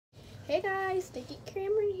Hey guys, Evelyn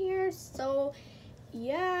Cameron here. So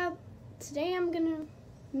yeah, today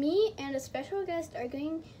me and a special guest are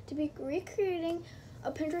going to be recreating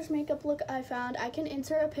a Pinterest makeup look I found. I can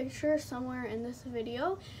insert a picture somewhere in this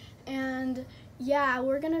video, and yeah,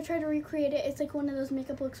 we're gonna try to recreate it. It's like one of those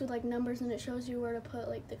makeup looks with like numbers, and it shows you where to put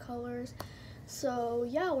like the colors. So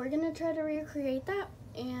yeah, we're gonna try to recreate that,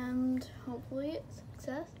 and hopefully it's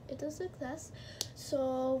a success.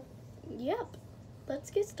 So yep,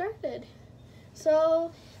 let's get started.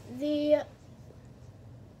 So the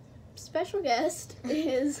special guest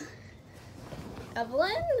is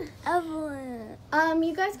Evelyn.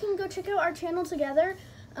 You guys can go check out our channel together.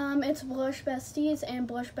 It's Blush Besties and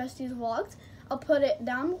Blush Besties Vlogs. I'll put it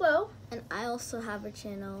down below. And I also have a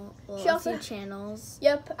channel. Well, She also a few channels.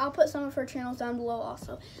 Yep, I'll put some of her channels down below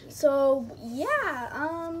also. So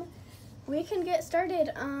yeah, we can get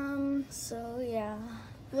started. So yeah,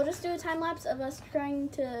 we'll just do a time lapse of us trying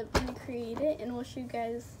to recreate it, and we'll show you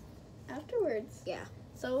guys afterwards. Yeah.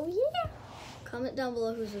 So yeah. Comment down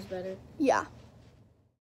below whose is better. Yeah.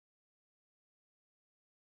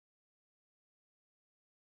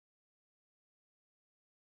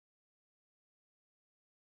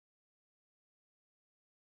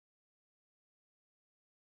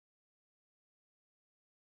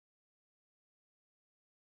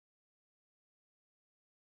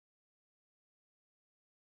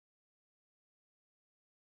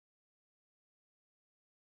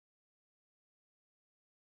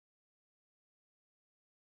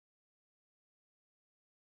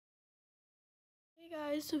 Hey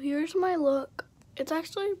guys, so here's my look. It's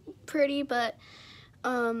actually pretty, but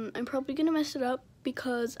I'm probably gonna mess it up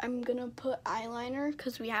because I'm gonna put eyeliner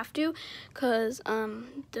because we have to, because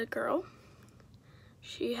the girl,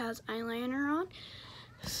 she has eyeliner on.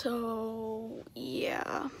 So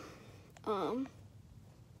yeah,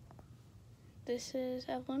 this is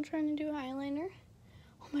Evelyn trying to do eyeliner.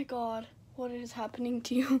 Oh my god, what is happening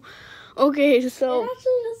to you? Okay, so It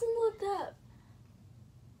actually doesn't look that.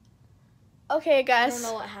 okay guys, I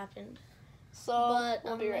don't know what happened. so But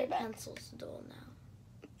we'll be right back. Pencil's dull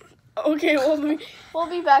now. Okay, we'll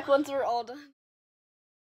be back once we're all done.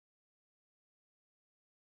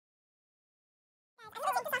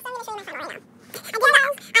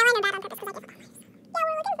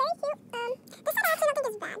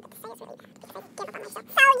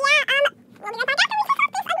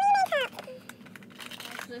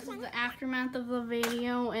 This is the aftermath of the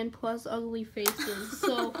video and plus ugly faces.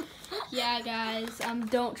 So yeah guys,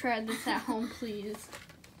 don't try this at home please.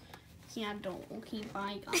 Yeah, don't. Okay,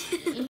 bye guys.